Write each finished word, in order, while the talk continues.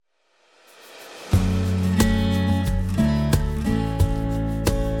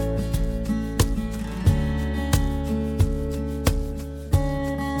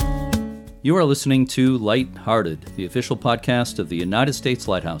You are listening to Lighthearted, the official podcast of the United States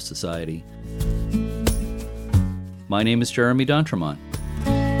Lighthouse Society. My name is Jeremy D'Entremont.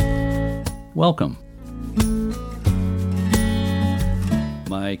 Welcome.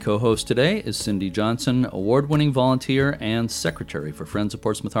 My co-host today is Cindy Johnson, award-winning volunteer and secretary for Friends of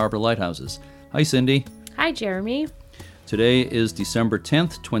Portsmouth Harbor Lighthouses. Hi, Cindy. Hi, Jeremy. Today is December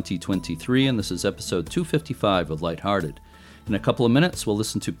 10th, 2023, and this is episode 255 of Lighthearted. In a couple of minutes, we'll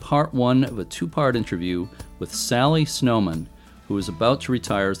listen to part one of a two-part interview with Sally Snowman, who is about to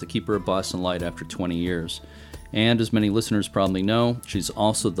retire as the keeper of Boston Light after 20 years. And as many listeners probably know, she's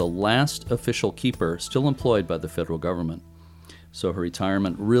also the last official keeper still employed by the federal government. So her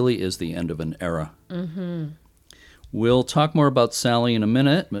retirement really is the end of an era. Mm-hmm. We'll talk more about Sally in a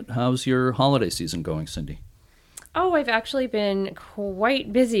minute, but how's your holiday season going, Cindy? Oh, I've actually been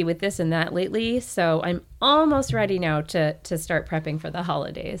quite busy with this and that lately, so I'm almost ready now to start prepping for the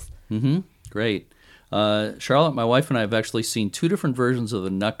holidays. Mm-hmm. Great. Charlotte, my wife, and I have actually seen two different versions of the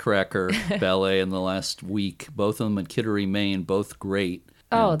Nutcracker ballet in the last week, both of them in Kittery, Maine, both great.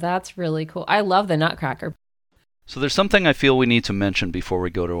 Oh, that's really cool. I love the Nutcracker. So there's something I feel we need to mention before we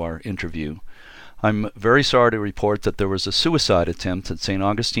go to our interview. I'm very sorry to report that there was a suicide attempt at St.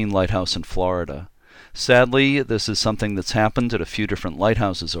 Augustine Lighthouse in Florida. Sadly, this is something that's happened at a few different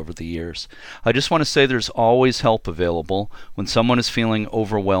lighthouses over the years. I just want to say there's always help available when someone is feeling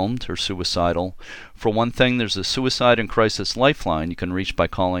overwhelmed or suicidal. For one thing, there's a Suicide and Crisis Lifeline you can reach by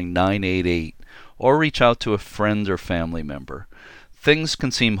calling 988 or reach out to a friend or family member. Things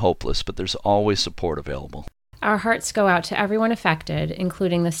can seem hopeless, but there's always support available. Our hearts go out to everyone affected,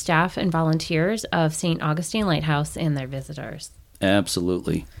 including the staff and volunteers of St. Augustine Lighthouse and their visitors.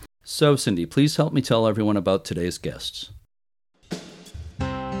 Absolutely. So, Cindy, please help me tell everyone about today's guests.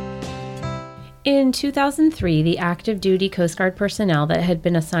 In 2003, the active duty Coast Guard personnel that had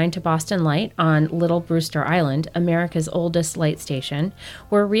been assigned to Boston Light on Little Brewster Island, America's oldest light station,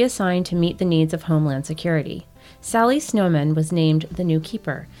 were reassigned to meet the needs of Homeland Security. Sally Snowman was named the new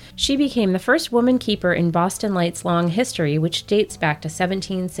keeper. She became the first woman keeper in Boston Light's long history, which dates back to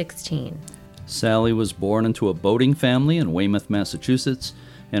 1716. Sally was born into a boating family in Weymouth, Massachusetts,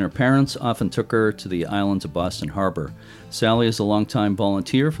 and her parents often took her to the islands of Boston Harbor. Sally is a longtime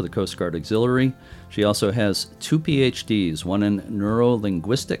volunteer for the Coast Guard Auxiliary. She also has 2 PhDs, one in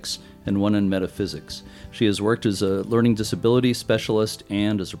neurolinguistics and one in metaphysics. She has worked as a learning disability specialist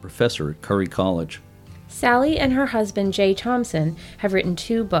and as a professor at Curry College. Sally and her husband, Jay Thompson, have written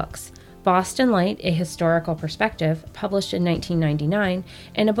 2 books, Boston Light, A Historical Perspective, published in 1999,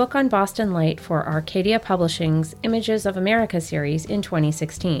 and a book on Boston Light for Arcadia Publishing's Images of America series in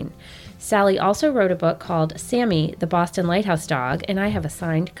 2016. Sally also wrote a book called Sammy, the Boston Lighthouse Dog, and I have a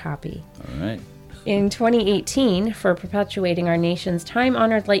signed copy. All right. In 2018, for perpetuating our nation's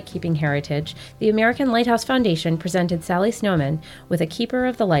time-honored lightkeeping heritage, the American Lighthouse Foundation presented Sally Snowman with a Keeper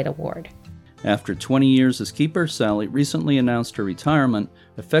of the Light Award. After 20 years as keeper, Sally recently announced her retirement,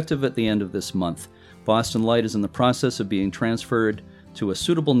 effective at the end of this month. Boston Light is in the process of being transferred to a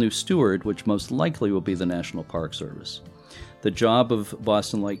suitable new steward, which most likely will be the National Park Service. The job of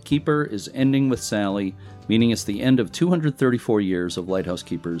Boston Light keeper is ending with Sally, meaning it's the end of 234 years of lighthouse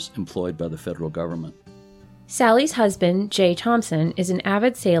keepers employed by the federal government. Sally's husband, Jay Thompson, is an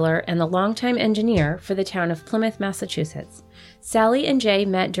avid sailor and the longtime engineer for the town of Plymouth, Massachusetts. Sally and Jay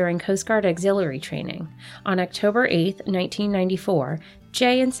met during Coast Guard Auxiliary training. On October 8, 1994,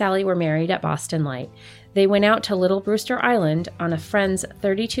 Jay and Sally were married at Boston Light. They went out to Little Brewster Island on a friend's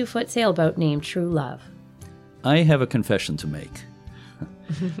 32-foot sailboat named True Love. I have a confession to make.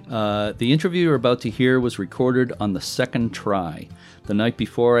 The interview you're about to hear was recorded on the second try. The night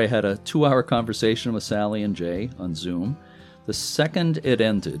before, I had a 2-hour conversation with Sally and Jay on Zoom. The second it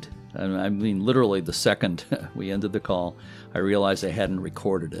ended, I mean literally the second we ended the call, I realized I hadn't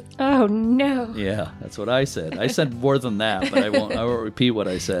recorded it. Oh, no. Yeah, that's what I said. I said more than that, but I won't repeat what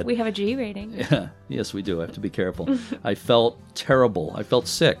I said. We have a G rating. Yeah, yes, we do. I have to be careful. I felt terrible. I felt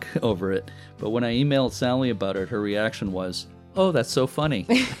sick over it. But when I emailed Sally about it, her reaction was, "Oh, that's so funny."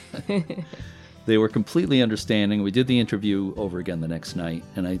 They were completely understanding. We did the interview over again the next night,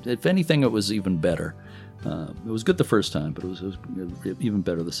 and if anything, it was even better. It was good the first time, but it was even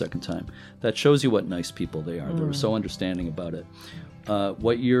better the second time. That shows you what nice people they are. They were so understanding about it.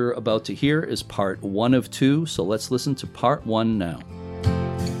 What you're about to hear is part 1 of 2, so let's listen to part 1 now.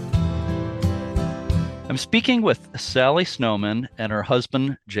 I'm speaking with Sally Snowman and her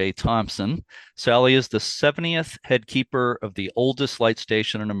husband, Jay Thompson. Sally is the 70th head keeper of the oldest light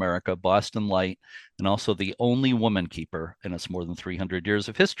station in America, Boston Light, and also the only woman keeper in its more than 300 years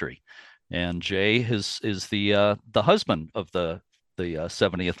of history. And Jay is the husband of the the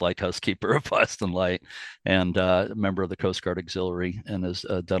 70th lighthouse keeper of Boston Light and a member of the Coast Guard Auxiliary, and has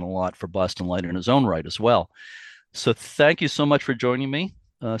done a lot for Boston Light in his own right as well. So thank you so much for joining me,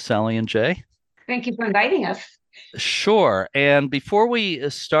 Sally and Jay. Thank you for inviting us. Sure. And before we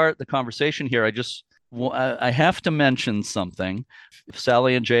start the conversation here, I have to mention something.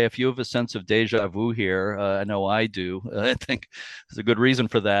 Sally and Jay, if you have a sense of deja vu here, I know I do. I think there's a good reason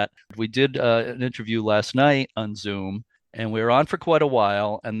for that. We did an interview last night on Zoom, and we were on for quite a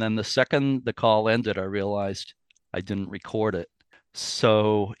while. And then the second the call ended, I realized I didn't record it.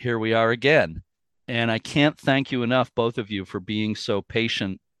 So here we are again. And I can't thank you enough, both of you, for being so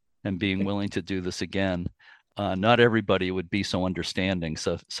patient and being willing to do this again. Not everybody would be so understanding.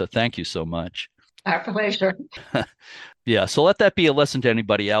 So thank you so much. Our pleasure. Yeah. So let that be a lesson to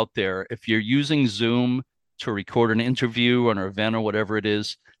anybody out there. If you're using Zoom to record an interview or an event or whatever it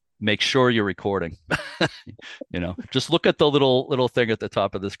is, make sure you're recording. Just look at the little thing at the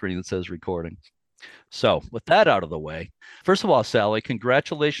top of the screen that says recording. So with that out of the way, first of all, Sally,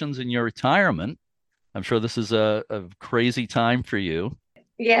 congratulations in your retirement. I'm sure this is a crazy time for you.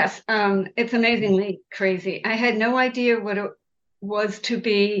 Yes, it's amazingly crazy. I had no idea what it was to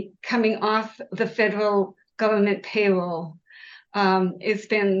be coming off the federal government payroll. It's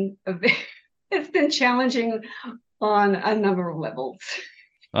been challenging on a number of levels.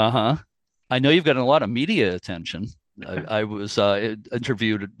 I know you've gotten a lot of media attention. I was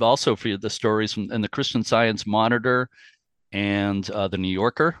interviewed also for the stories in the Christian Science Monitor and the New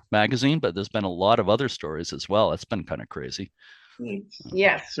Yorker magazine, but there's been a lot of other stories as well. It's been kind of crazy.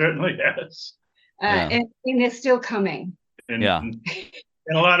 Yes, certainly has. And it's still coming. And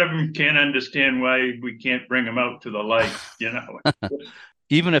a lot of them can't understand why we can't bring them out to the light,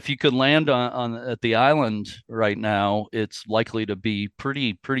 Even if you could land on at the island right now, it's likely to be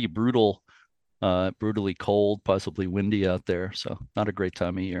pretty brutal, brutally cold, possibly windy out there. So not a great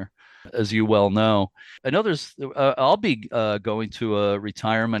time of year, as you well know. I know I'll be going to a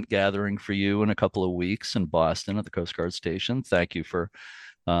retirement gathering for you in a couple of weeks in Boston at the Coast Guard Station. Thank you for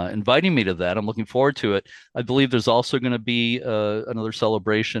inviting me to that. I'm looking forward to it. I believe there's also going to be another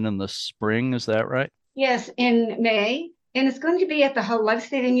celebration in the spring. Is that right? Yes, in May. And it's going to be at the Hull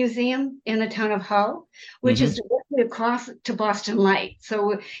Life-Saving Museum in the town of Hull, which is directly across to Boston Light.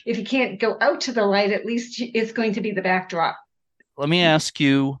 So if you can't go out to the light, at least it's going to be the backdrop. Let me ask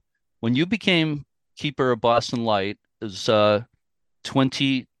you, when you became keeper of Boston Light, is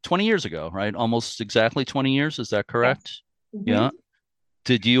 20 years ago, right? Almost exactly 20 years. Is that correct? Mm-hmm. Yeah.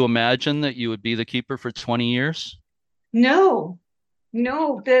 Did you imagine that you would be the keeper for 20 years? No,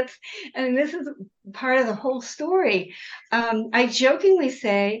 this is part of the whole story. I jokingly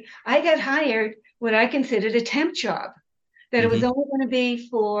say I got hired what I considered a temp job, that it was only going to be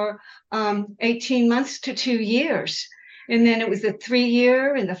for 18 months to 2 years. And then it was the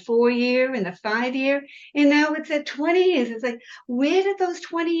 3-year and the 4-year and the 5-year. And now it's at 20 years. It's like, where did those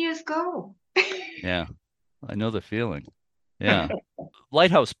 20 years go? Yeah, I know the feeling. Yeah.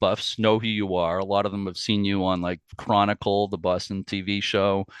 Lighthouse buffs know who you are. A lot of them have seen you on like Chronicle, the Boston TV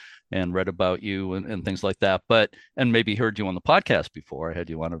show, and read about you and things like that. And maybe heard you on the podcast before. I had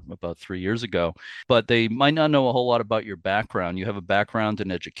you on about 3 years ago. But they might not know a whole lot about your background. You have a background in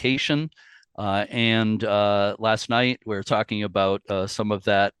education. And last night we were talking about some of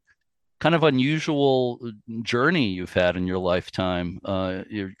that kind of unusual journey you've had in your lifetime.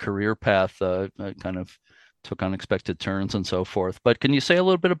 Your career path kind of took unexpected turns and so forth. But can you say a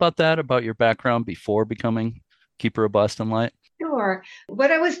little bit about that, about your background before becoming keeper of Boston Light? Sure.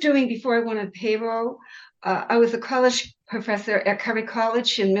 What I was doing before I went on payroll, I was a college professor at Curry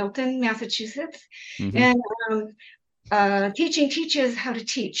College in Milton, Massachusetts, and teaching teachers how to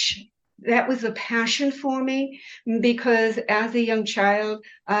teach. That was a passion for me because as a young child,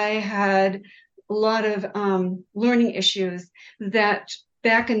 I had a lot of learning issues that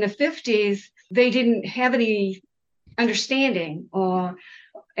back in the 50s, they didn't have any understanding or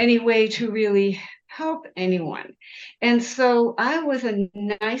any way to really help anyone. And so I was a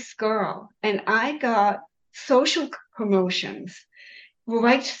nice girl and I got social promotions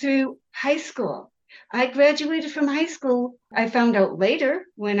right through high school. I graduated from high school. I found out later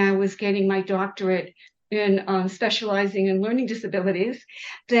when I was getting my doctorate in specializing in learning disabilities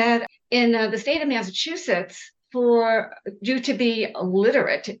that in the state of Massachusetts, for you to be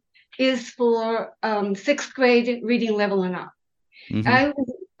literate is for 6th grade reading level and up.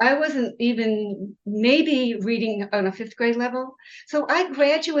 I wasn't even maybe reading on a 5th grade level. So I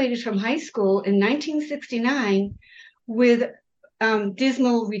graduated from high school in 1969 with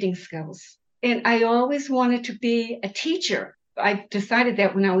dismal reading skills. And I always wanted to be a teacher. I decided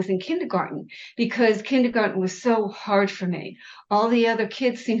that when I was in kindergarten, because kindergarten was so hard for me. All the other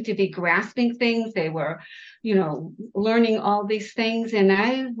kids seemed to be grasping things. They were, learning all these things. And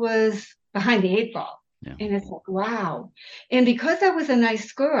I was behind the eight ball. Yeah. And it's like, wow. And because I was a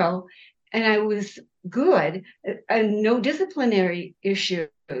nice girl and I was good and no disciplinary issues,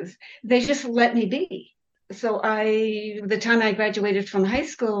 they just let me be. So the time I graduated from high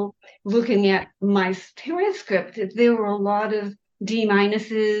school, looking at my transcript, there were a lot of D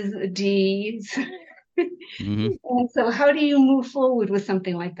minuses, D's. Mm-hmm. And so how do you move forward with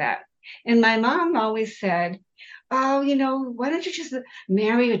something like that? And my mom always said, oh, why don't you just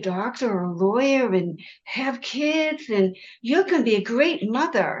marry a doctor or a lawyer and have kids and you're going to be a great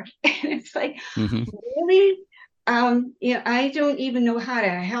mother. And it's like, really? I don't even know how to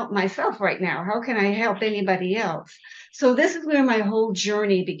help myself right now. How can I help anybody else? So this is where my whole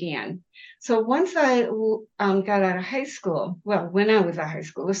journey began. So once I got out of high school, well, when I was out of high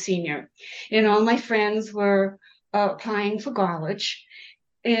school, a senior, and all my friends were applying for college,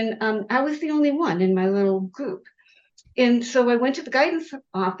 and I was the only one in my little group. And so I went to the guidance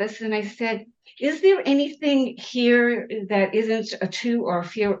office and I said, is there anything here that isn't a 2 or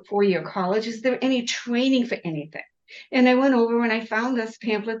 4-year college? Is there any training for anything? And I went over and I found this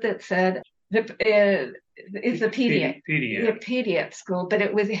pamphlet that said, it's a pediatric school, but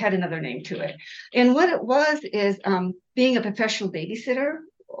it had another name to it. And what it was is being a professional babysitter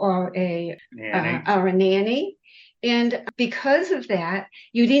or a nanny. And because of that,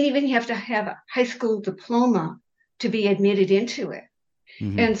 you didn't even have to have a high school diploma to be admitted into it.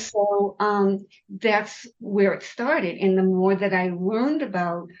 Mm-hmm. And so that's where it started. And the more that I learned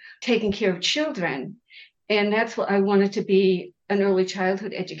about taking care of children, and that's what I wanted to be an early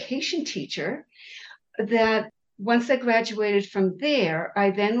childhood education teacher, that once I graduated from there,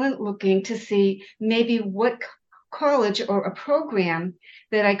 I then went looking to see maybe what college or a program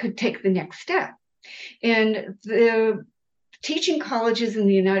that I could take the next step. And the teaching colleges in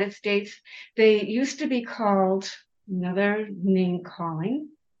the United States, they used to be called another name calling.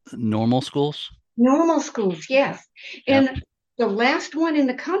 Normal schools? Normal schools, yes. Yep. And the last one in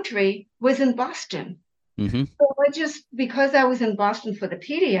the country was in Boston. Mm-hmm. So because I was in Boston for the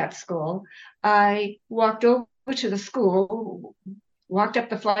pediatric school, I walked over to the school, walked up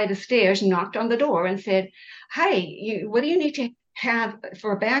the flight of stairs, knocked on the door and said, hi, what do you need to have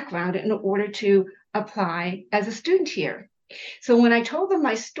for a background in order to apply as a student here? So when I told them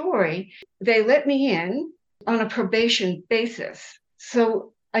my story, they let me in on a probation basis.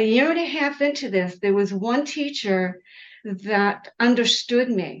 So a year and a half into this, there was one teacher that understood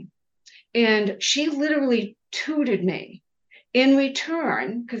me, and she literally tutored me. In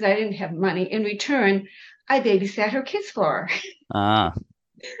return, because I didn't have money, in return, I babysat her kids for her. Ah.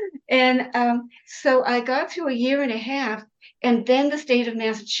 And so I got through a year and a half, and then the state of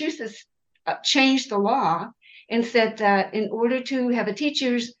Massachusetts changed the law and said that in order to have a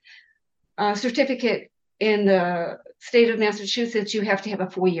teacher's certificate in the state of Massachusetts, you have to have a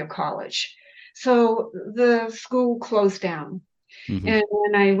 4-year college. So the school closed down. Mm-hmm. And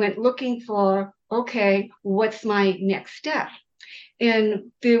when I went looking for, okay, what's my next step?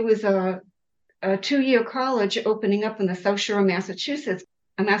 And there was a 2-year college opening up in the South Shore of Massachusetts,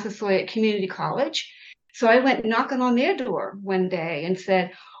 a Massasoit Community College. So I went knocking on their door one day and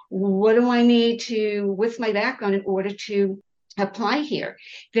said, what do I need what's my background in order to apply here?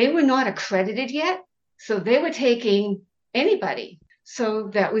 They were not accredited yet, so they were taking anybody. So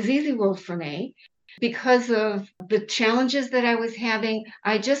that was easy world for me. Because of the challenges that I was having,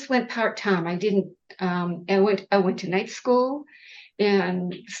 I just went part-time. I didn't, I went to night school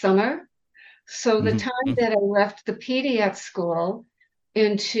in summer. So the time that I left the pediatric school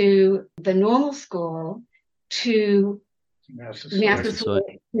into the normal school to Massasoit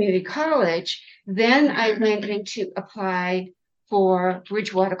Community College, then I went into applied for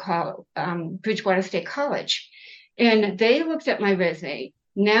Bridgewater State College. And they looked at my resume.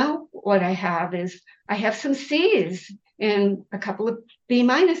 Now what I have is I have some C's and a couple of B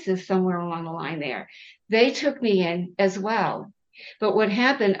minuses somewhere along the line there. They took me in as well. But what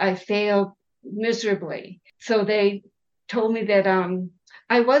happened, I failed miserably. So they told me that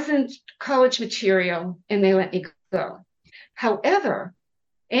I wasn't college material and they let me go. However,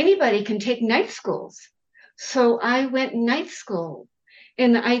 anybody can take night schools. So I went night school.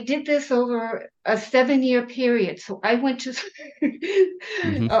 And I did this over a 7-year period. So I went to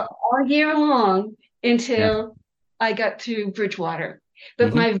all year long until I got to Bridgewater.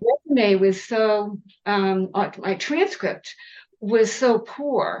 But my resume was so, my transcript was so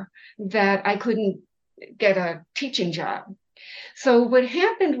poor that I couldn't get a teaching job. So what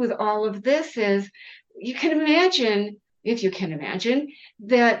happened with all of this is, you can imagine if you can imagine,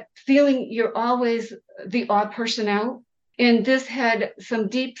 that feeling you're always the odd person out. And this had some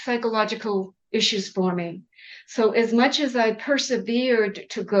deep psychological issues for me. So as much as I persevered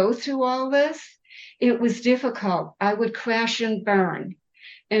to go through all this, it was difficult. I would crash and burn.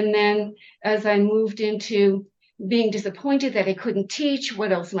 And then as I moved into being disappointed that I couldn't teach,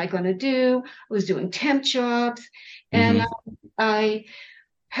 what else am I going to do? I was doing temp jobs. And I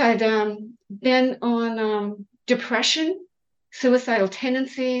had been on depression, suicidal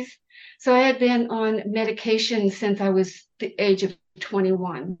tendencies. So I had been on medication since I was the age of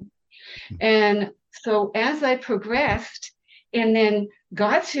 21. And so as I progressed and then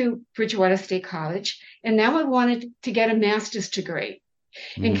got to Bridgewater State College, and now I wanted to get a master's degree.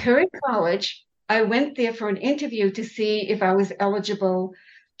 In Curry College, I went there for an interview to see if I was eligible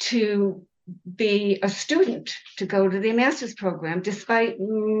to be a student to go to the master's program, despite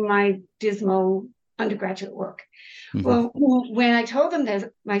my dismal undergraduate work. Well, when I told them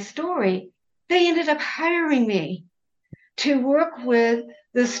my story, they ended up hiring me to work with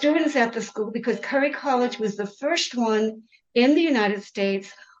the students at the school, because Curry College was the first one in the United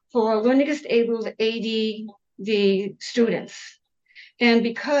States for learning disabled ADD students. And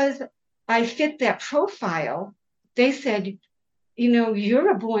because I fit that profile, they said, you know,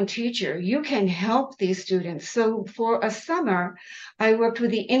 you're a born teacher. You can help these students. So for a summer, I worked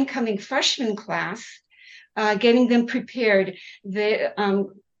with the incoming freshman class, getting them prepared. The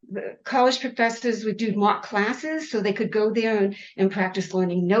college professors would do mock classes so they could go there and practice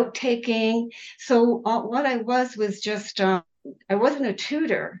learning note taking. So what I was just, I wasn't a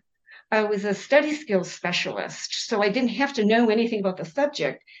tutor. I was a study skills specialist. So I didn't have to know anything about the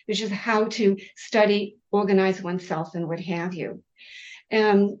subject, which is how to study, organize oneself, and what have you.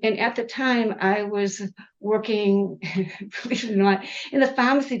 And at the time, I was working, believe it or not, in the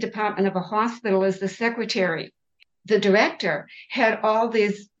pharmacy department of a hospital as the secretary. The director had all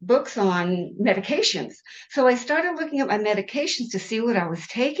these books on medications. So I started looking at my medications to see what I was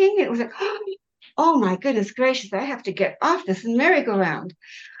taking. It was like, oh my goodness gracious, I have to get off this merry-go-round.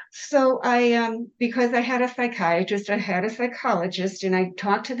 So because I had a psychiatrist, I had a psychologist, and I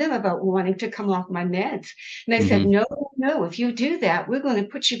talked to them about wanting to come off my meds. And they said, no, if you do that, we're going to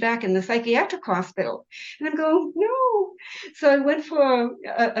put you back in the psychiatric hospital. And I'm going, no. So I went for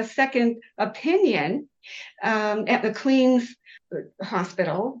a second opinion at the Queen's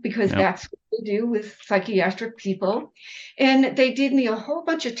Hospital, because that's what they do with psychiatric people. And they did me a whole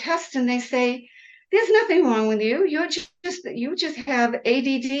bunch of tests, and they say, there's nothing wrong with you. You just have ADD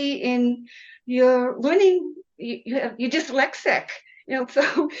in your learning. You're dyslexic. You know,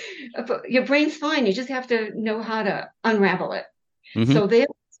 so your brain's fine. You just have to know how to unravel it. So there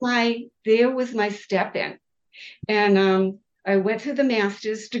was my step in, and I went through the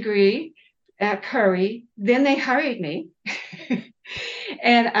master's degree at Curry. Then they hired me,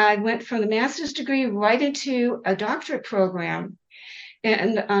 and I went from the master's degree right into a doctorate program.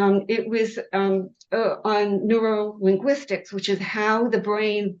 And it was on neurolinguistics, which is how the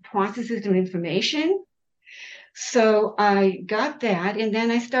brain processes information. So I got that, and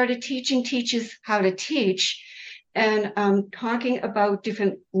then I started teaching teachers how to teach, and talking about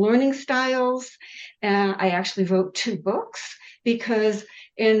different learning styles. I actually wrote 2 books, because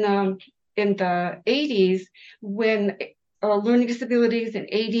in the 80s, when learning disabilities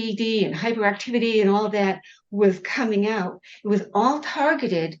and ADD and hyperactivity and all that was coming out, it was all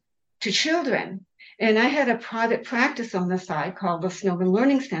targeted to children. And I had a private practice on the side called the Snowman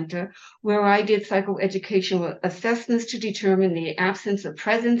Learning Center, where I did psychoeducational assessments to determine the absence or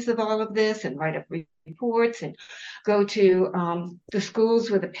presence of all of this, and write up reports, and go to the schools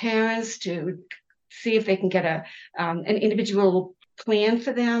with the parents to see if they can get an individual plan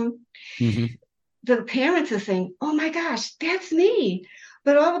for them. The parents are saying, oh my gosh, that's me.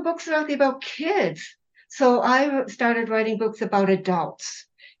 But all the books are out there about kids. So I started writing books about adults,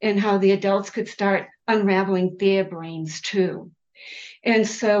 and how the adults could start unraveling their brains too. And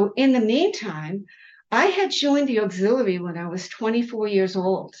so in the meantime, I had joined the auxiliary when I was 24 years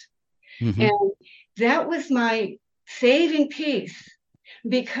old. And that was my saving piece,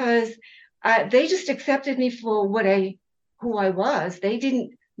 because they just accepted me for who I was. They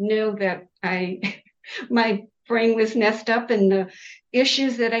didn't know that my brain was messed up, and the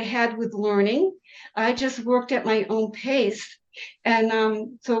issues that I had with learning. I just worked at my own pace.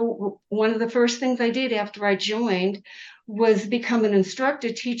 And so one of the first things I did after I joined was become an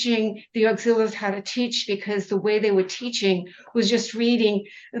instructor, teaching the auxiliaries how to teach, because the way they were teaching was just reading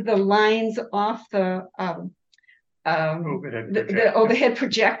the lines off the overhead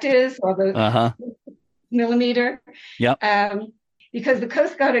projectors, or the millimeter. Yep. because the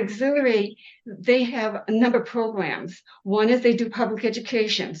Coast Guard Auxiliary, they have a number of programs. One is they do public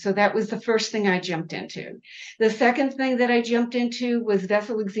education. So that was the first thing I jumped into. The second thing that I jumped into was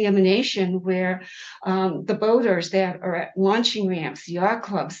vessel examination, where the boaters that are at launching ramps, yacht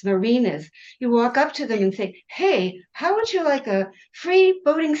clubs, marinas, you walk up to them and say, hey, how would you like a free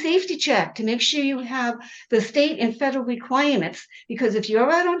boating safety check to make sure you have the state and federal requirements? Because if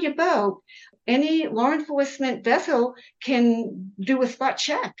you're out on your boat, any law enforcement vessel can do a spot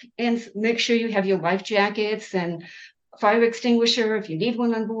check and make sure you have your life jackets and fire extinguisher if you need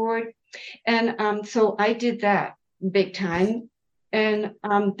one on board. And so I did that big time. And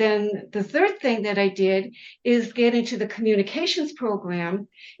then the third thing that I did is get into the communications program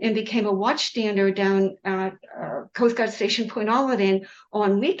and became a watchstander down at Coast Guard Station Point Aladdin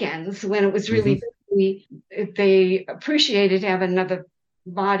on weekends when it was really busy. They appreciated having another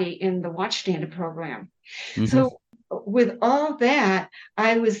body in the watchstander program. So with all that,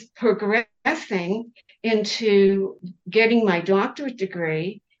 I was progressing into getting my doctorate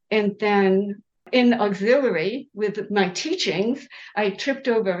degree, and then in auxiliary with my teachings, I tripped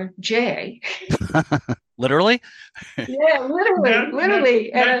over Jay. Literally? Yeah,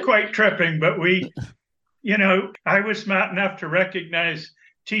 literally. Not quite tripping, but I was smart enough to recognize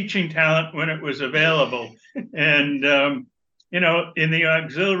teaching talent when it was available. And, in the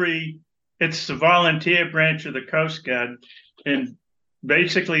auxiliary, it's the volunteer branch of the Coast Guard. And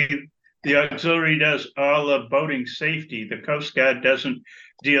basically, the auxiliary does all of boating safety. The Coast Guard doesn't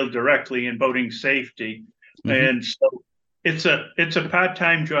deal directly in boating safety. And so it's a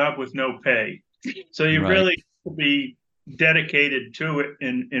part-time job with no pay. So you really have to be dedicated to it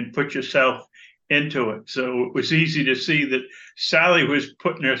and put yourself into it. So it was easy to see that Sally was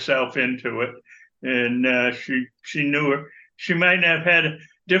putting herself into it. And she knew her. She might have had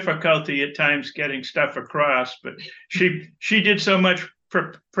difficulty at times getting stuff across, but she did so much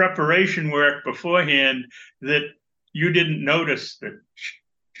preparation work beforehand that you didn't notice that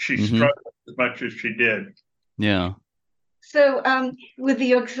she struggled as much as she did. Yeah. So with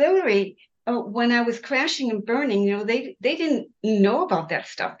the auxiliary, when I was crashing and burning, they didn't know about that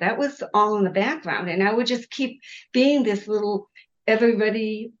stuff. That was all in the background. And I would just keep being this little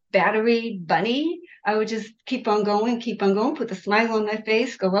everybody battery bunny. I would just keep on going, put a smile on my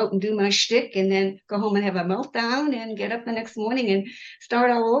face, go out and do my shtick, and then go home and have a meltdown and get up the next morning and start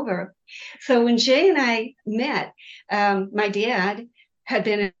all over. So when Jay and I met, my dad had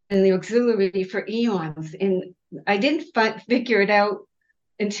been in the auxiliary for eons, and I didn't figure it out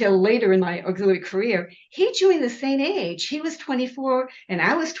until later in my auxiliary career. He joined the same age. He was 24 and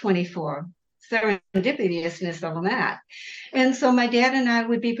I was 24. Serendipitousness of that. And so my dad and I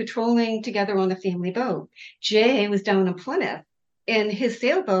would be patrolling together on the family boat. Jay was down in Plymouth, and his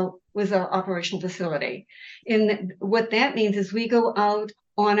sailboat was our operational facility. And what that means is we go out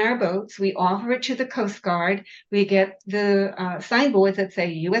on our boats, we offer it to the Coast Guard, we get the signboards that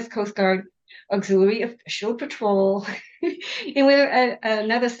say U.S. Coast Guard Auxiliary Official Patrol, and we're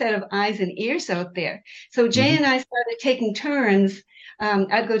another set of eyes and ears out there. So Jay and I started taking turns.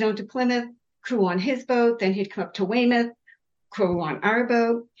 I'd go down to Plymouth, crew on his boat, then he'd come up to Weymouth, crew on our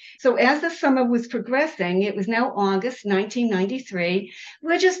boat. So as the summer was progressing, it was now August 1993,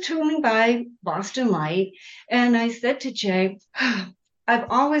 we're just touring by Boston Light, and I said to Jay, I've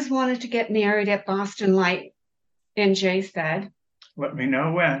always wanted to get married at Boston Light. And Jay said, let me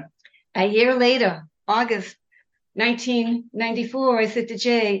know when. A year later, August 1994, I said to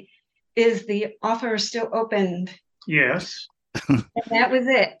Jay, is the offer still open? Yes. And that was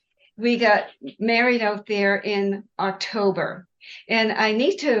it. We got married out there in October. And I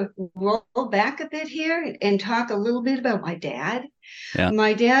need to roll back a bit here and talk a little bit about my dad. Yeah.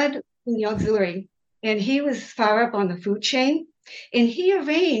 My dad in the auxiliary, and he was far up on the food chain. And he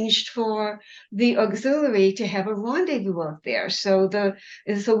arranged for the auxiliary to have a rendezvous out there. So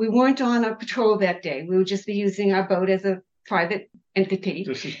we weren't on a patrol that day. We would just be using our boat as a private entity.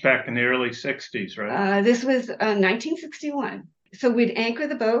 This is back in the early 60s, right? This was 1961. So we'd anchor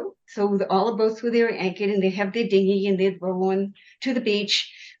the boat. So all the boats were there anchored, and they'd have their dinghy, and they'd roll on to the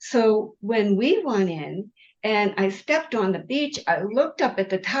beach. So when we went in and I stepped on the beach, I looked up at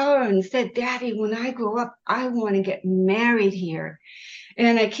the tower and said, Daddy, when I grow up, I want to get married here.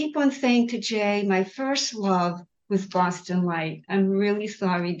 And I keep on saying to Jay, my first love was Boston Light. I'm really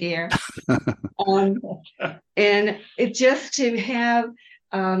sorry, dear. And it just to have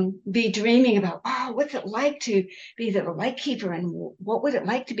be dreaming about, what's it like to be the light keeper, and what would it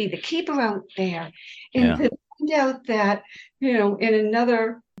like to be the keeper out there, and to find out that in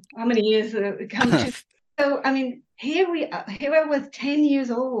another how many years come to. So I mean, here I was 10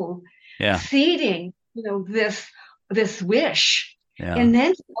 years old, seeding this wish Yeah. And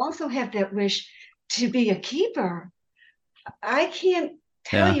then to also have that wish to be a keeper. I can't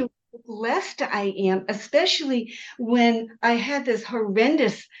tell Yeah. you how blessed I am, especially when I had this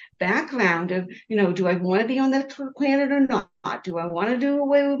horrendous background of, do I want to be on this planet or not? Do I want to do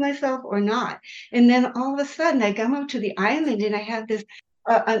away with myself or not? And then all of a sudden I come out to the island and I have this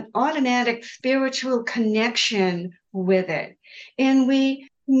an automatic spiritual connection with it. And we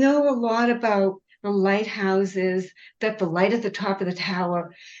know a lot about the lighthouses, that the light at the top of the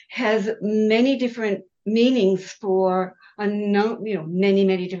tower has many different meanings for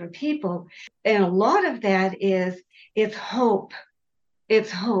many different people. And a lot of that is it's hope.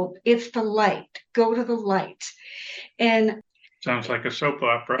 It's hope. It's the light. Go to the light. And sounds like a soap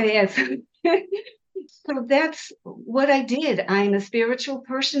opera. Yes. So that's what I did. I'm a spiritual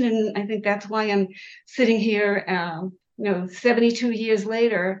person, and I think that's why I'm sitting here, 72 years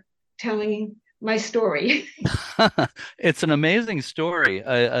later, telling my story. It's an amazing story.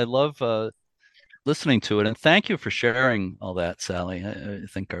 I love listening to it, and thank you for sharing all that, Sally. I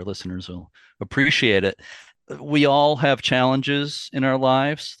think our listeners will appreciate it. We all have challenges in our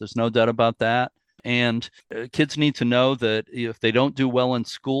lives. There's no doubt about that. And kids need to know that if they don't do well in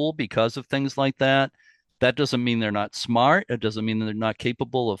school because of things like that, that doesn't mean they're not smart. It doesn't mean they're not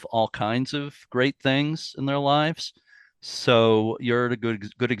capable of all kinds of great things in their lives. So you're a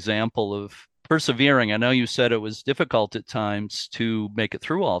good example of persevering. I know you said it was difficult at times to make it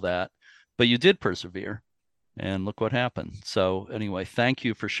through all that, but you did persevere, and look what happened. So anyway, thank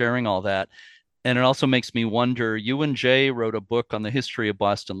you for sharing all that. And it also makes me wonder, you and Jay wrote a book on the history of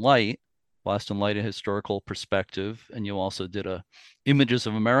Boston Light, a historical perspective, and you also did a Images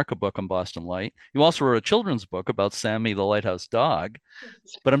of America book on Boston Light. You also wrote a children's book about Sammy the Lighthouse Dog.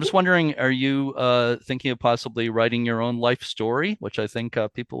 But I'm just wondering, are you thinking of possibly writing your own life story, which I think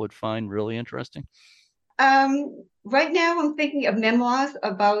people would find really interesting? Right now, I'm thinking of memoirs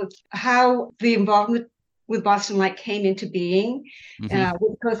about how the involvement with Boston Light came into being,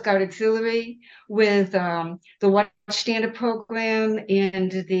 with Coast Guard Auxiliary, with the Watchstander program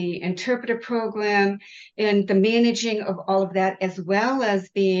and the interpreter program, and the managing of all of that, as well as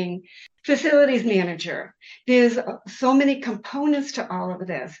being facilities manager. There's so many components to all of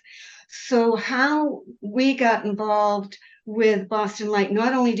this. So how we got involved with Boston Light,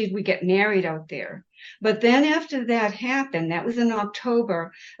 not only did we get married out there, but then after that happened, that was in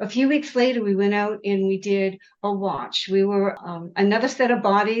October, a few weeks later, we went out and we did a watch. We were another set of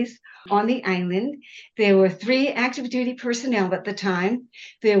bodies on the island. There were 3 active duty personnel at the time.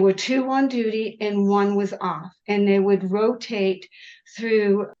 There were 2 on duty and 1 was off. And they would rotate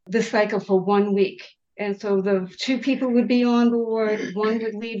through the cycle for 1 week. And so the 2 people would be on board, 1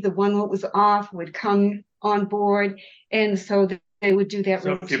 would leave, the 1 that was off would come on board. And so they would do that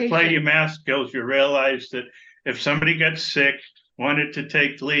rotation. If you play your math skills, you realize that if somebody got sick, wanted to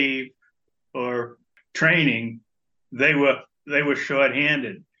take leave or training, they were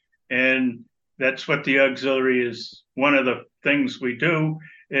shorthanded. And that's what the auxiliary is. One of the things we do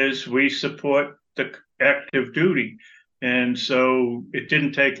is we support the active duty. And so it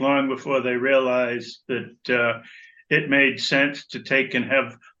didn't take long before they realized that it made sense to take and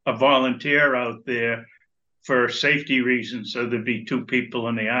have a volunteer out there for safety reasons, so there'd be 2 people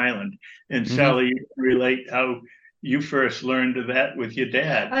on the island. And Sally, you can relate how you first learned of that with your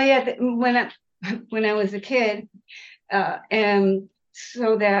dad. Oh yeah, when I was a kid, and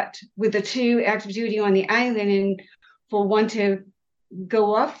so that with the 2 active duty on the island, and for 1 to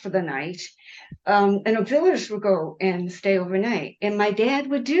go off for the night, and auxiliaries would go and stay overnight, and my dad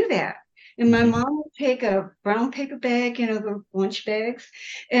would do that. And my mom would take a brown paper bag, the lunch bags,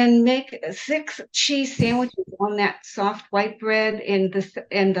 and make 6 cheese sandwiches on that soft white bread, and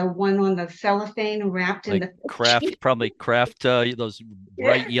the one on the cellophane wrapped like in the Kraft, those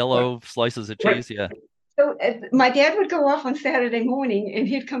bright yellow slices of cheese. Yeah. So my dad would go off on Saturday morning, and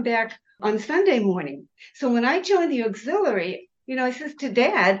he'd come back on Sunday morning. So when I joined the auxiliary, I says to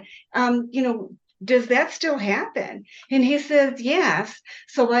Dad, does that still happen? And he says, yes.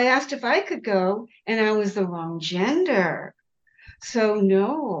 So I asked if I could go, and I was the wrong gender. So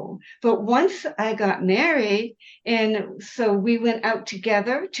no. But once I got married, and so we went out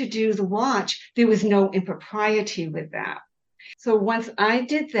together to do the watch, there was no impropriety with that. So once I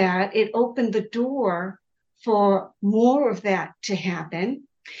did that, it opened the door for more of that to happen.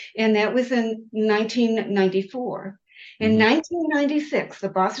 And that was in 1994. In 1996, the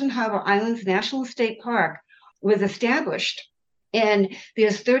Boston Harbor Islands National State Park was established, and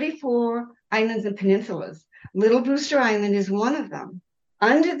there's 34 islands and peninsulas. Little Brewster Island is one of them.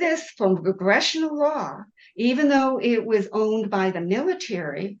 Under this, from congressional law, even though it was owned by the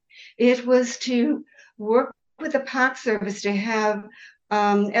military, it was to work with the Park Service to have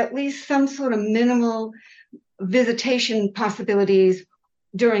at least some sort of minimal visitation possibilities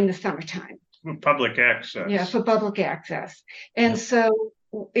during the summertime. Public access. Yeah, for public access. And so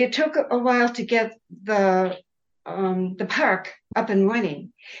it took a while to get the park up and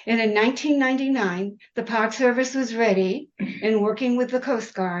running. And in 1999, the Park Service was ready and working with the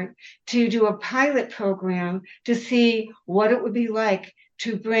Coast Guard to do a pilot program to see what it would be like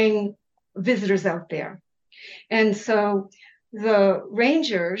to bring visitors out there. And so the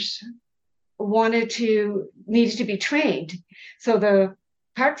rangers needed to be trained. So the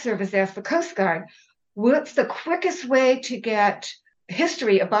Park Service asked the Coast Guard, what's the quickest way to get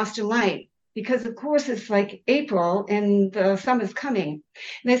history of Boston Light? Because of course it's like April and the summer's coming.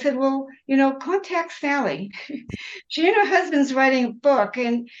 And they said, well, contact Sally. She and her husband's writing a book,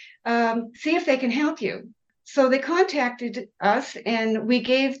 and see if they can help you. So they contacted us and we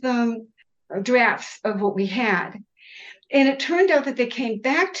gave them drafts of what we had. And it turned out that they came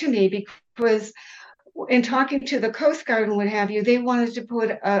back to me because in talking to the Coast Guard and what have you, they wanted to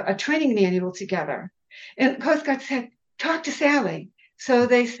put a training manual together. And the Coast Guard said, talk to Sally. So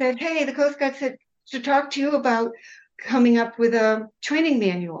they said, hey, the Coast Guard said to talk to you about coming up with a training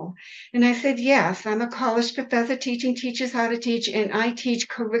manual. And I said, yes, I'm a college professor teaching teachers how to teach, and I teach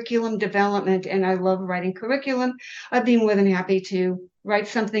curriculum development, and I love writing curriculum. I'd be more than happy to write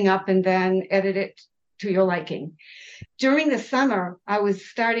something up and then edit it to your liking. During the summer, I was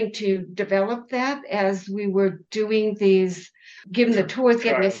starting to develop that as we were doing these, giving the tours,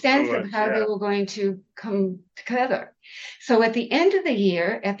 getting a sense of how they were going to come together. So at the end of the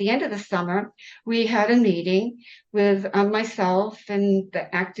year, at the end of the summer, we had a meeting with myself and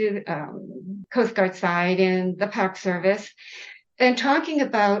the active Coast Guard side and the Park Service, and talking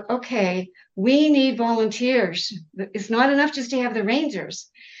about, okay, we need volunteers. It's not enough just to have the rangers.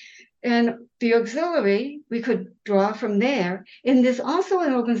 And the auxiliary, we could draw from there. And there's also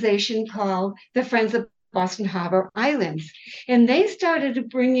an organization called the Friends of Boston Harbor Islands. And they started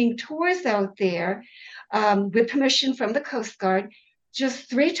bringing tours out there with permission from the Coast Guard just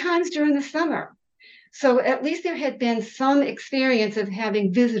 3 times during the summer. So at least there had been some experience of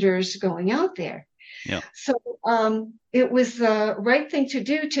having visitors going out there. Yeah. So it was the right thing to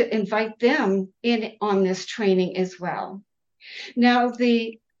do to invite them in on this training as well. Now,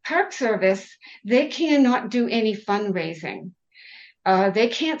 the Park Service, they cannot do any fundraising. They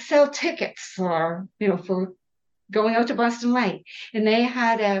can't sell tickets for going out to Boston Light. And they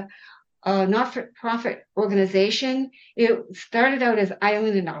had a not-for-profit organization. It started out as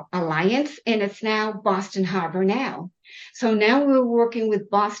Island Alliance, and it's now Boston Harbor Now. So now we're working with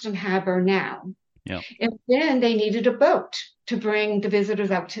Boston Harbor Now. Yeah. And then they needed a boat to bring the visitors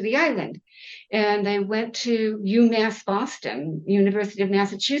out to the island. And they went to UMass Boston, University of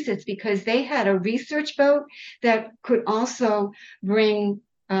Massachusetts, because they had a research boat that could also bring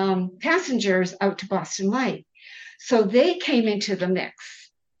passengers out to Boston Light. So they came into the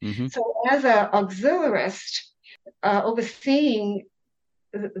mix. Mm-hmm. So as an auxiliarist overseeing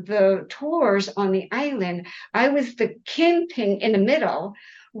the tours on the island, I was the kingpin in the middle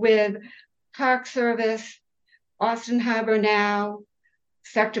with Park Service, Boston Harbor Now,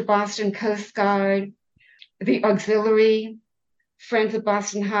 Sector Boston Coast Guard, the auxiliary, Friends of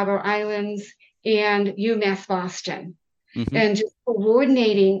Boston Harbor Islands, and UMass Boston. Mm-hmm. And just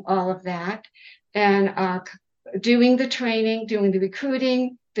coordinating all of that and doing the training, doing the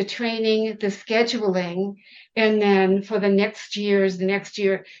recruiting, the training, the scheduling, and then for the next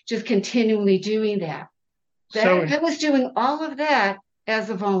year, just continually doing that. I was doing all of that as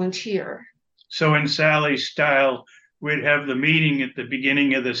a volunteer. So in Sally's style, we'd have the meeting at the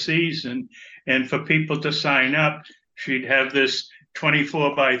beginning of the season, and for people to sign up, she'd have this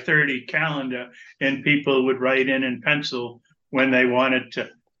 24 by 30 calendar, and people would write in pencil when they wanted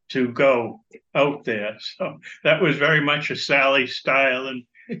to go out there. So that was very much a Sally style, and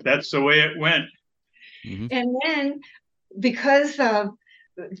that's the way it went. Mm-hmm. And then because of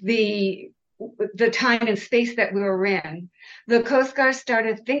the time and space that we were in, the Coast Guard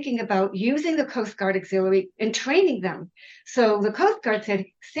started thinking about using the Coast Guard Auxiliary and training them. So the Coast Guard said,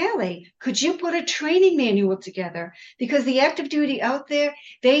 Sally, could you put a training manual together? Because the active duty out there,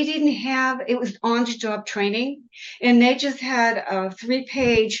 they didn't have, it was on-the-job training, and they just had a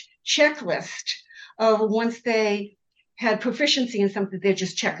 3-page checklist of once they had proficiency in something, they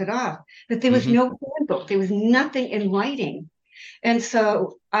just check it off. But there was mm-hmm. no handbook. There was nothing in writing. And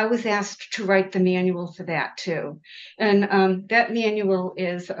so I was asked to write the manual for that too. And that manual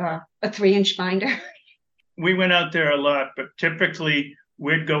is a 3-inch binder. We went out there a lot, but typically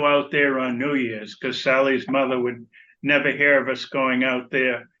we'd go out there on New Year's because Sally's mother would never hear of us going out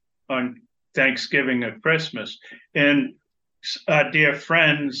there on Thanksgiving or Christmas. And our dear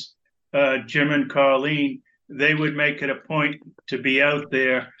friends, Jim and Colleen, they would make it a point to be out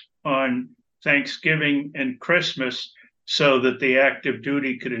there on Thanksgiving and Christmas so that the active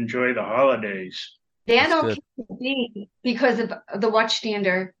duty could enjoy the holidays. That all came to be because of the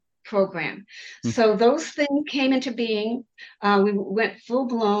Watchstander program. So those things came into being. We went full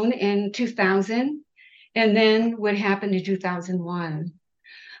blown in 2000. And then what happened in 2001?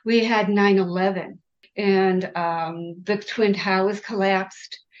 We had 9/11, and the Twin Towers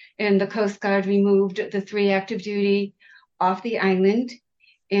collapsed, and the Coast Guard removed the 3 active duty off the island.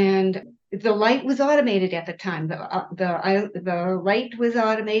 And the light was automated at the time. The light was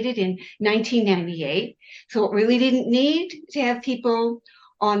automated in 1998. So it really didn't need to have people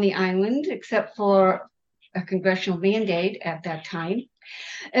on the island except for a congressional mandate at that time.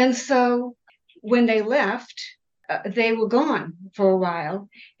 And so when they left, they were gone for a while.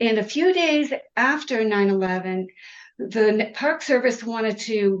 And a few days after 9/11, the Park Service wanted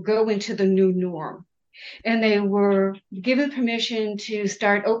to go into the new norm. And they were given permission to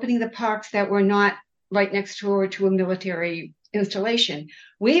start opening the parks that were not right next door to a military installation.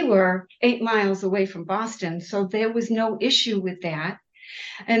 We were 8 miles away from Boston, so there was no issue with that.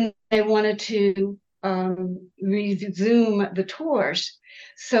 And they wanted to resume the tours.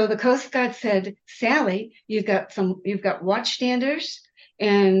 So the Coast Guard said, Sally, you've got watchstanders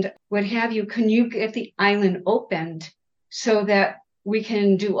and what have you. Can you get the island opened so that we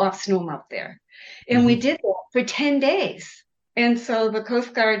can do off snow up there? And we did that for 10 days. And so the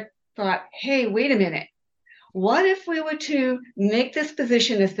Coast Guard thought, hey, wait a minute. What if we were to make this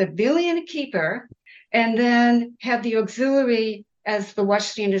position a civilian keeper and then have the auxiliary as the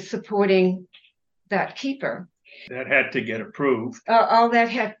watchstander supporting that keeper? That had to get approved. All that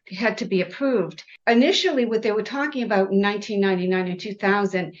had to be approved. Initially, what they were talking about in 1999 and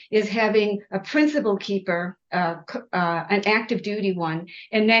 2000 is having a principal keeper, an active duty one,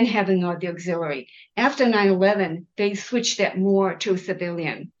 and then having the auxiliary. After 9/11, they switched that more to a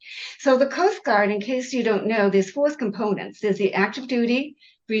civilian. So the Coast Guard, in case you don't know, there's 4 components. There's the active duty,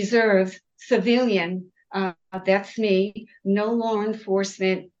 reserves, civilian, that's me, no law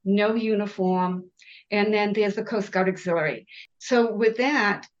enforcement, no uniform, and then there's the Coast Guard Auxiliary. So with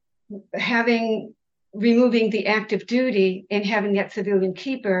that, removing the active duty and having that civilian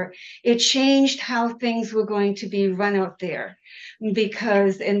keeper, it changed how things were going to be run out there.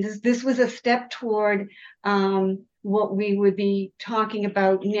 Because, and this was a step toward what we would be talking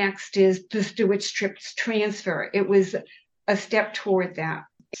about next is the steward transfer. It was a step toward that.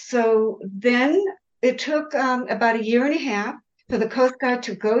 So then it took about a year and a half for the Coast Guard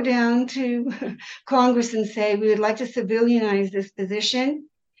to go down to Congress and say, we would like to civilianize this position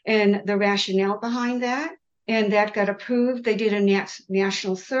and the rationale behind that. And that got approved. They did a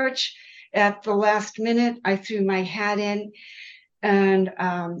national search. At the last minute, I threw my hat in, and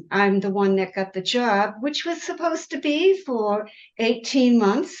I'm the one that got the job, which was supposed to be for 18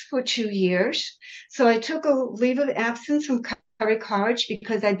 months for 2 years. So I took a leave of absence from College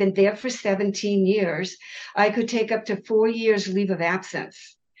because I'd been there for 17 years. I could take up to 4 years leave of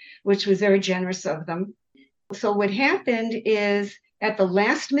absence, which was very generous of them. So what happened is at the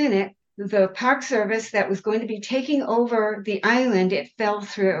last minute, the Park Service that was going to be taking over the island, it fell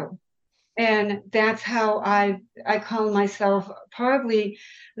through. And that's how I call myself probably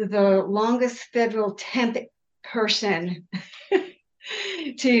the longest federal temp person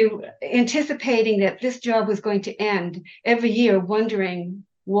to anticipating that this job was going to end every year, wondering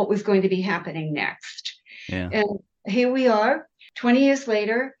what was going to be happening next. Yeah. And here we are, 20 years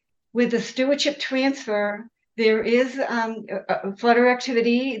later, with the stewardship transfer. There is a flutter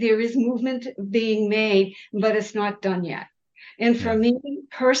activity, there is movement being made, but it's not done yet. And for me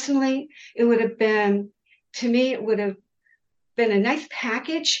personally, it would have been a nice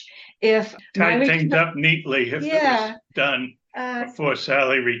package if tied things up neatly if it was done before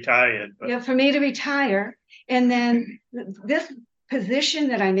Sally retired. But. Yeah, for me to retire, and then this position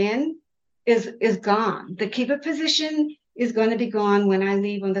that I'm in is gone. The keeper position is going to be gone when I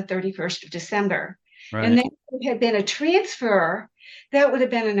leave on the 31st of December. Right. And then if it had been a transfer, that would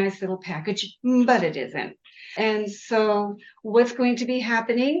have been a nice little package, but it isn't. And so what's going to be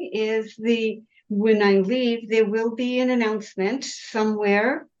happening is when I leave, there will be an announcement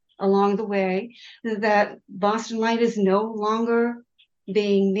somewhere along the way that Boston Light is no longer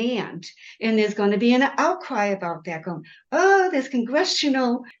being manned. And there's going to be an outcry about that going, oh, there's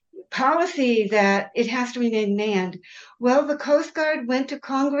congressional policy that it has to remain manned. Well, the Coast Guard went to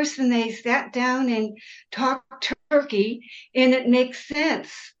Congress and they sat down and talked turkey, and it makes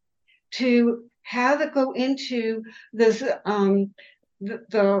sense to have it go into this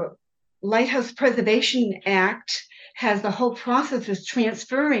the Lighthouse Preservation Act has the whole process of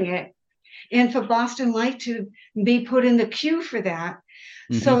transferring it, and for Boston Light to be put in the queue for that,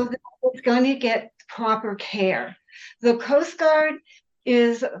 so that it's going to get proper care. The Coast Guard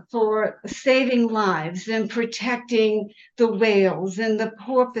is for saving lives and protecting the whales and the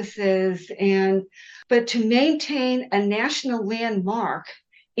porpoises, but to maintain a national landmark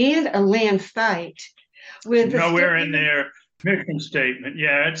and a land site with nowhere in their mission statement.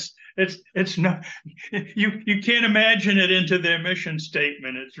 Yeah, it's not, you can't imagine it into their mission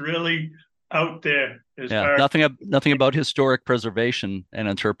statement. It's really out there. Nothing about historic preservation and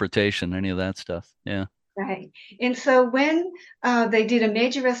interpretation, any of that stuff. Yeah. Right. And so when they did a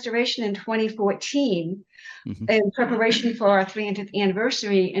major restoration in 2014, in preparation for our 300th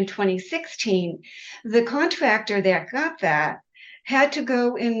anniversary in 2016, the contractor that got that had to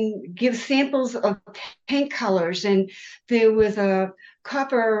go and give samples of paint colors, and there was a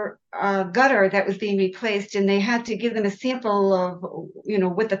copper gutter that was being replaced, and they had to give them a sample of,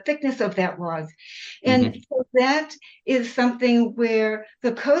 what the thickness of that was. And so that is something where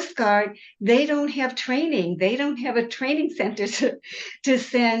the Coast Guard, they don't have training. They don't have a training center to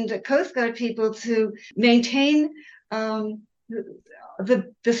send Coast Guard people to maintain the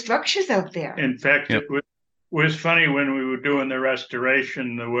structures out there. In fact, it was funny when we were doing the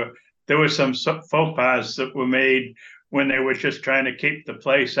restoration, there were some faux pas that were made when they were just trying to keep the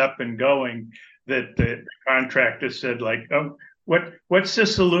place up and going, that the contractor said, like, oh, what's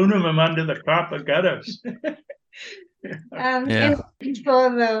this aluminum under the copper gutters? And for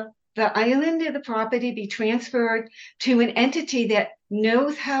the island or the property be transferred to an entity that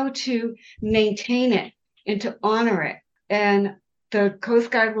knows how to maintain it and to honor it. And the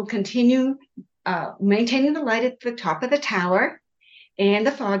Coast Guard will continue maintaining the light at the top of the tower and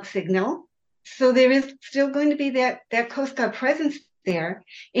the fog signal. So there is still going to be that Coast Guard presence there.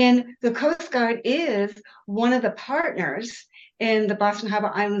 And the Coast Guard is one of the partners in the Boston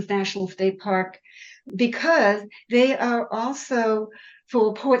Harbor Islands National State Park, because they are also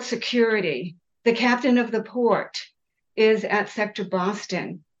for port security. The captain of the port is at Sector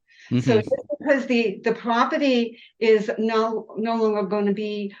Boston. So just because the property is no longer going to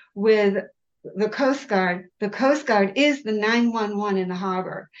be with the Coast Guard is the 911 in the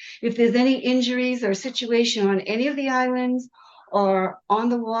harbor. If there's any injuries or situation on any of the islands or on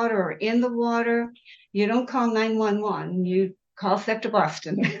the water or in the water, you don't call 911, you call Sector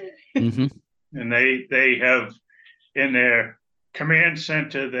Boston. And they have in their command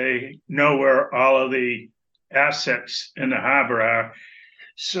center, they know where all of the assets in the harbor are,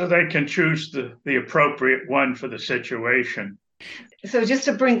 so they can choose the appropriate one for the situation. So just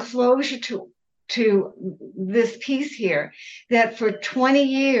to bring closure to this piece here, that for 20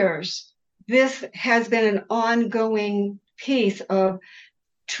 years, this has been an ongoing piece of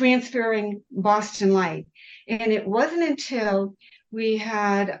transferring Boston Light. And it wasn't until we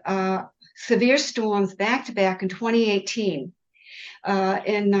had severe storms back-to-back in 2018,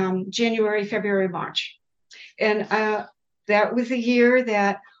 in January, February, March. And that was a year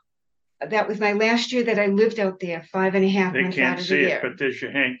that was my last year that I lived out there, 5.5 months out of the year. They can't see it, but there's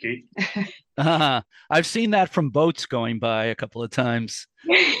your hanky. I've seen that from boats going by a couple of times.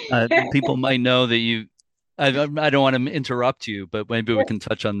 People might know that I don't want to interrupt you, but maybe we can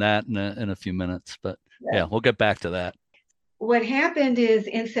touch on that in a few minutes. But yeah, we'll get back to that. What happened is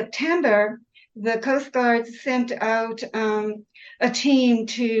in September, the Coast Guard sent out a team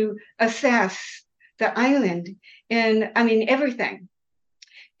to assess the island and, everything.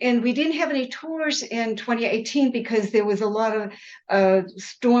 And we didn't have any tours in 2018 because there was a lot of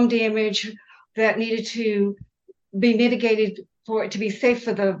storm damage that needed to be mitigated for it to be safe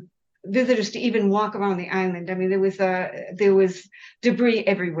for the visitors to even walk around the island. There was debris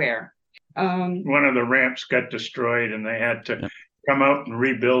everywhere. One of the ramps got destroyed, and they had to come out and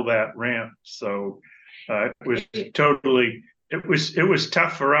rebuild that ramp. So it was totally. It was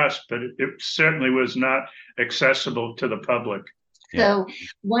tough for us, but it certainly was not accessible to the public. So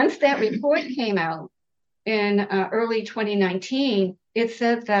once that report came out in early 2019, it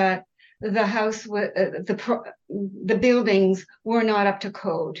said that the house, the buildings were not up to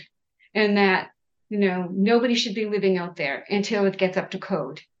code, and that nobody should be living out there until it gets up to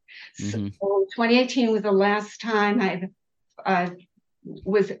code. So 2018 was the last time I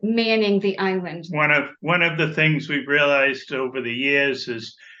was manning the island. One of the things we've realized over the years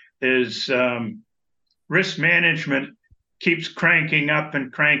is risk management keeps cranking up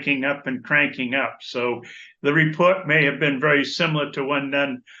and cranking up and cranking up. So the report may have been very similar to one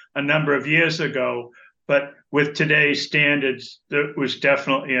done a number of years ago, but with today's standards, there was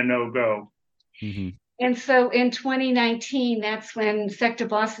definitely a no-go. And And so in 2019, that's when Sector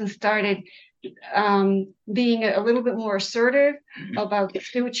Boston started being a little bit more assertive about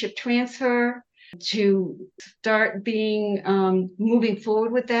stewardship transfer, to start being moving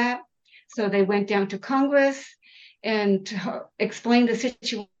forward with that. So they went down to Congress and to explain the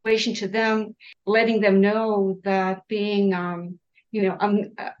situation to them, letting them know that being a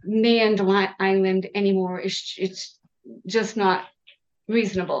manned island anymore it's just not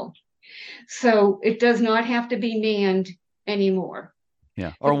reasonable. So it does not have to be manned anymore.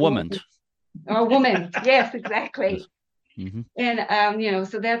 Yeah, or womaned. Or woman, yes, exactly. Mm-hmm. And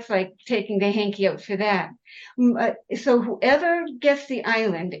so that's like taking the hanky out for that. So whoever gets the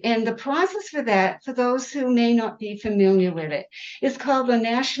island, and the process for that, for those who may not be familiar with it, is called the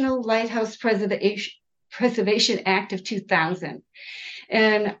National Lighthouse Preservation Act of 2000.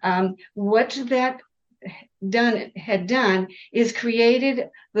 And what that had done is created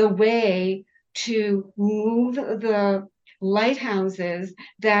the way to move the lighthouses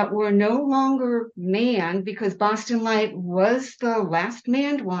that were no longer manned, because Boston Light was the last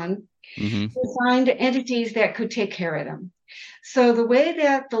manned one, to find entities that could take care of them. So the way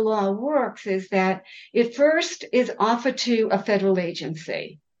that the law works is that it first is offered to a federal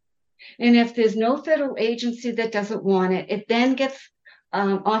agency. And if there's no federal agency that doesn't want it, it then gets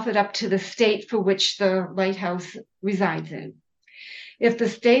offered up to the state for which the lighthouse resides in. If the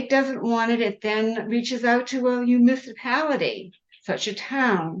state doesn't want it, it then reaches out to a municipality, such a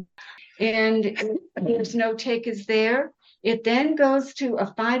town, and if there's no takers there, it then goes to a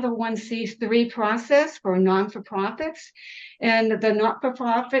 501c3 process for non-for-profits, and the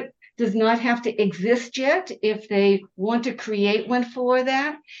not-for-profit does not have to exist yet. If they want to create one for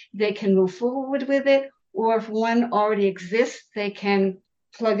that, they can move forward with it, or if one already exists, they can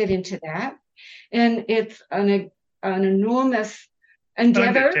plug it into that. And it's an enormous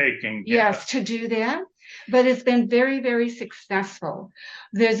endeavor, yes, to do that, but it's been very, very successful.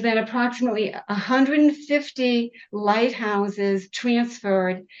 There's been approximately 150 lighthouses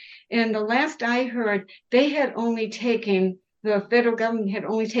transferred, and the last I heard, the federal government had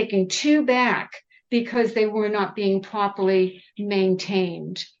only taken 2 back because they were not being properly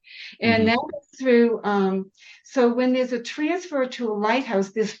maintained. And that was through, so when there's a transfer to a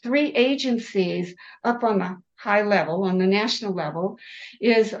lighthouse, there's 3 agencies up on the high level, on the national level,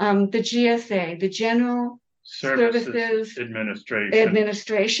 is the GSA, the General Services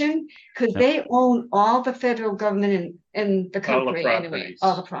Administration, because they own all the federal government in the country,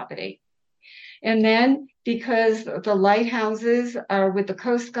 all the property. And then because the lighthouses are with the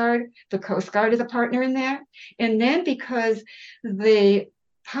Coast Guard is a partner in that. And then because the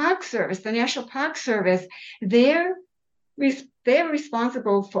Park Service, the National Park Service, they're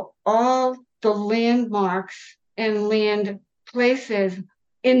responsible for all the landmarks and land places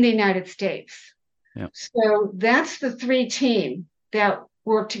in the United States. Yep. So that's the 3 team that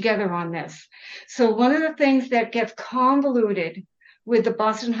work together on this. So one of the things that gets convoluted with the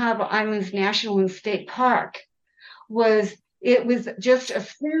Boston Harbor Islands National and State Park was it was just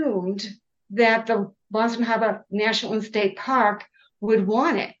assumed that the Boston Harbor National and State Park would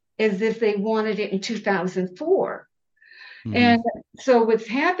want it, as if they wanted it in 2004. And so what's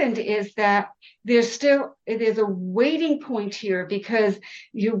happened is that there's a waiting point here, because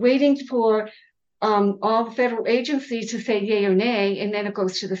you're waiting for all the federal agencies to say yay or nay, and then it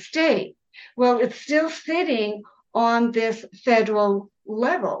goes to the state. Well, it's still sitting on this federal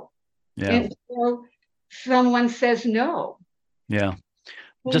level until someone says no. Yeah.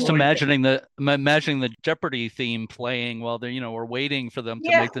 Just imagining the Jeopardy theme playing while they're, we're waiting for them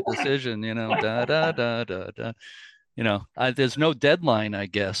to make the decision, da, da, da, da, da. There's no deadline, I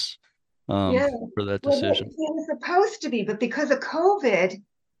guess, for that decision. It was supposed to be, but because of COVID,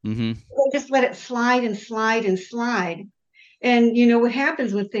 they just let it slide and slide and slide. And what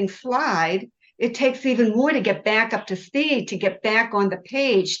happens when things slide, it takes even more to get back up to speed, to get back on the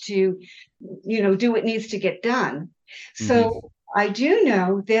page, to, do what needs to get done. So I do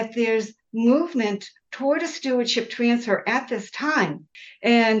know that there's movement toward a stewardship transfer at this time.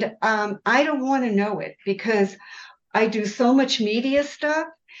 And I don't want to know it, because I do so much media stuff,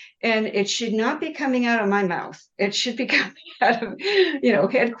 and it should not be coming out of my mouth. It should be coming out of,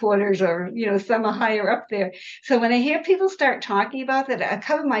 headquarters, or, some higher up there. So when I hear people start talking about that, I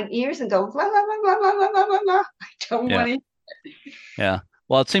cover my ears and go, blah, blah, blah, blah, blah, blah, blah, blah. I don't want to. Yeah.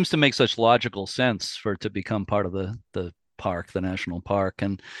 Well, it seems to make such logical sense for it to become part of the park, the national park.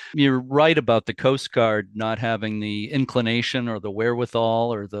 And you're right about the Coast Guard not having the inclination or the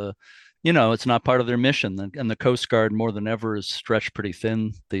wherewithal or it's not part of their mission. And the Coast Guard, more than ever, is stretched pretty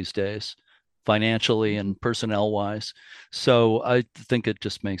thin these days, financially and personnel wise. So I think it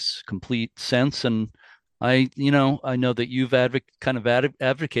just makes complete sense. And I know that you've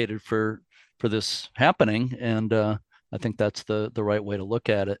advocated for this happening, and I think that's the right way to look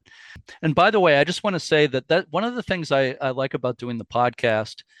at it. And by the way, I just want to say that one of the things I like about doing the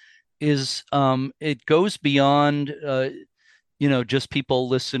podcast is it goes beyond just people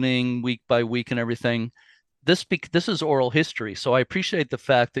listening week by week and everything. This is oral history, so I appreciate the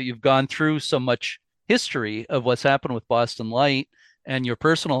fact that you've gone through so much history of what's happened with Boston Light and your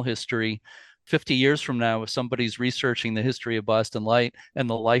personal history. 50 years from now, if somebody's researching the history of Boston Light and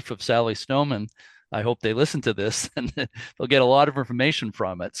the life of Sally Snowman, I hope they listen to this and they'll get a lot of information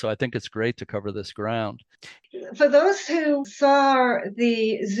from it. So I think it's great to cover this ground. For those who saw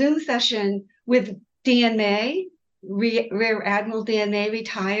the Zoom session with Dan May, Rear Admiral Dan May,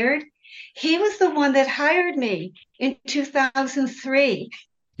 retired, he was the one that hired me in 2003.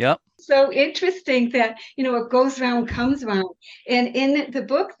 Yep. So interesting that, what goes around comes around. And in the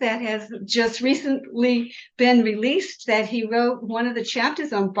book that has just recently been released, that he wrote one of the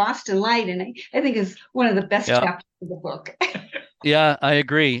chapters on Boston Light, and I think is one of the best chapters of the book. Yeah, I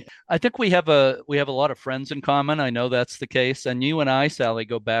agree. I think we have a lot of friends in common. I know that's the case. And you and I, Sally,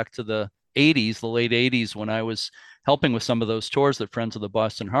 go back to the late 80s, when I was helping with some of those tours that Friends of the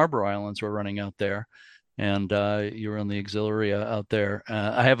Boston Harbor Islands were running out there. And you were on the auxiliary out there.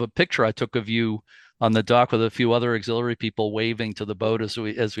 I have a picture I took of you on the dock with a few other auxiliary people waving to the boat as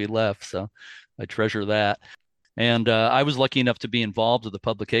we left. So I treasure that. And I was lucky enough to be involved with the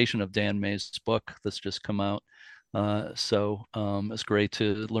publication of Dan May's book that's just come out. So it's great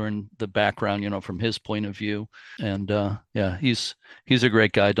to learn the background, from his point of view. And he's a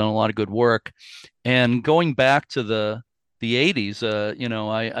great guy, done a lot of good work. And going back to the 80s,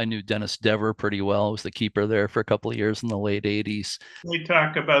 I knew Dennis Dever pretty well. I was the keeper there for a couple of years in the late 80s. We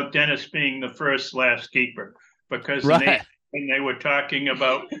talk about Dennis being the last keeper, because right. when they were talking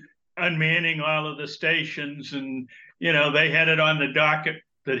about unmanning all of the stations, and they had it on the docket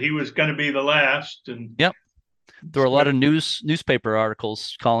that he was going to be the last. And yep, there were a lot of newspaper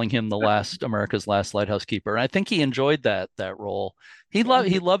articles calling him the last America's last lighthouse keeper. And I think he enjoyed that role. He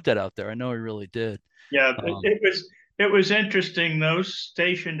loved it out there. I know he really did. Yeah, it was interesting. Those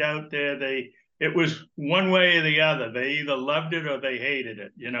stationed out there, it was one way or the other. They either loved it or they hated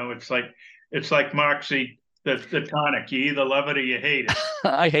it. It's like Moxie, the tonic. You either love it or you hate it.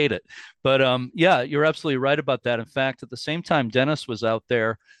 I hate it. But you're absolutely right about that. In fact, at the same time Dennis was out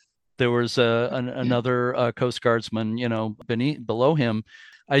there, there was another Coast Guardsman, below him.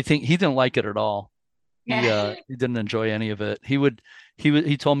 I think he didn't like it at all. He didn't enjoy any of it.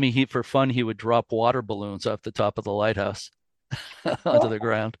 He told me for fun he would drop water balloons off the top of the lighthouse onto the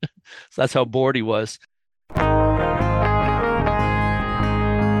ground. So that's how bored he was.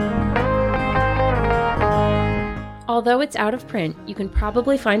 Although it's out of print, you can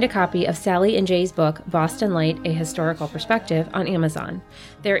probably find a copy of Sally and Jay's book, Boston Light, A Historical Perspective, on Amazon.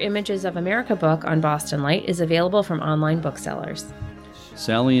 Their Images of America book on Boston Light is available from online booksellers.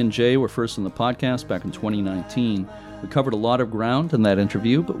 Sally and Jay were first on the podcast back in 2019. We covered a lot of ground in that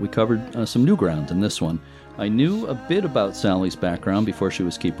interview, but we covered some new ground in this one. I knew a bit about Sally's background before she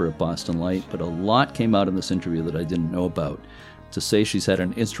was keeper at Boston Light, but a lot came out in this interview that I didn't know about. To say she's had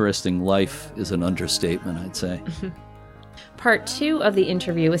an interesting life is an understatement, I'd say. Part 2 of the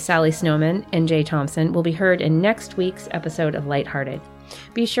interview with Sally Snowman and Jay Thompson will be heard in next week's episode of Lighthearted.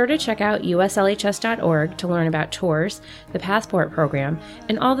 Be sure to check out uslhs.org to learn about tours, the Passport program,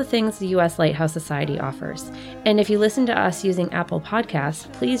 and all the things the U.S. Lighthouse Society offers. And if you listen to us using Apple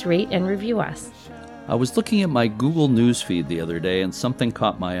Podcasts, please rate and review us. I was looking at my Google News feed the other day and something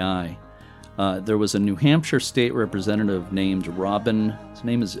caught my eye. There was a New Hampshire state representative named Robin. His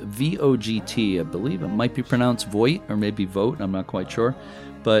name is V-O-G-T. I believe it might be pronounced Voigt or maybe Vote. I'm not quite sure.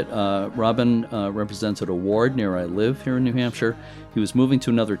 But Robin represented a ward near I live here in New Hampshire. He was moving to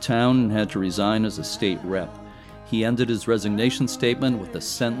another town and had to resign as a state rep. He ended his resignation statement with a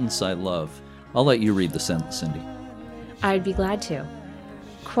sentence I love. I'll let you read the sentence, Cindy. I'd be glad to.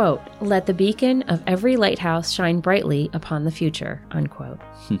 Quote, "Let the beacon of every lighthouse shine brightly upon the future," unquote.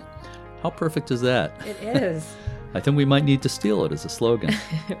 How perfect is that? It is. I think we might need to steal it as a slogan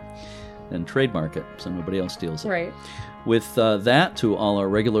and trademark it so nobody else steals it. Right. With that, to all our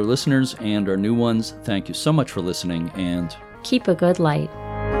regular listeners and our new ones, thank you so much for listening, and keep a good light.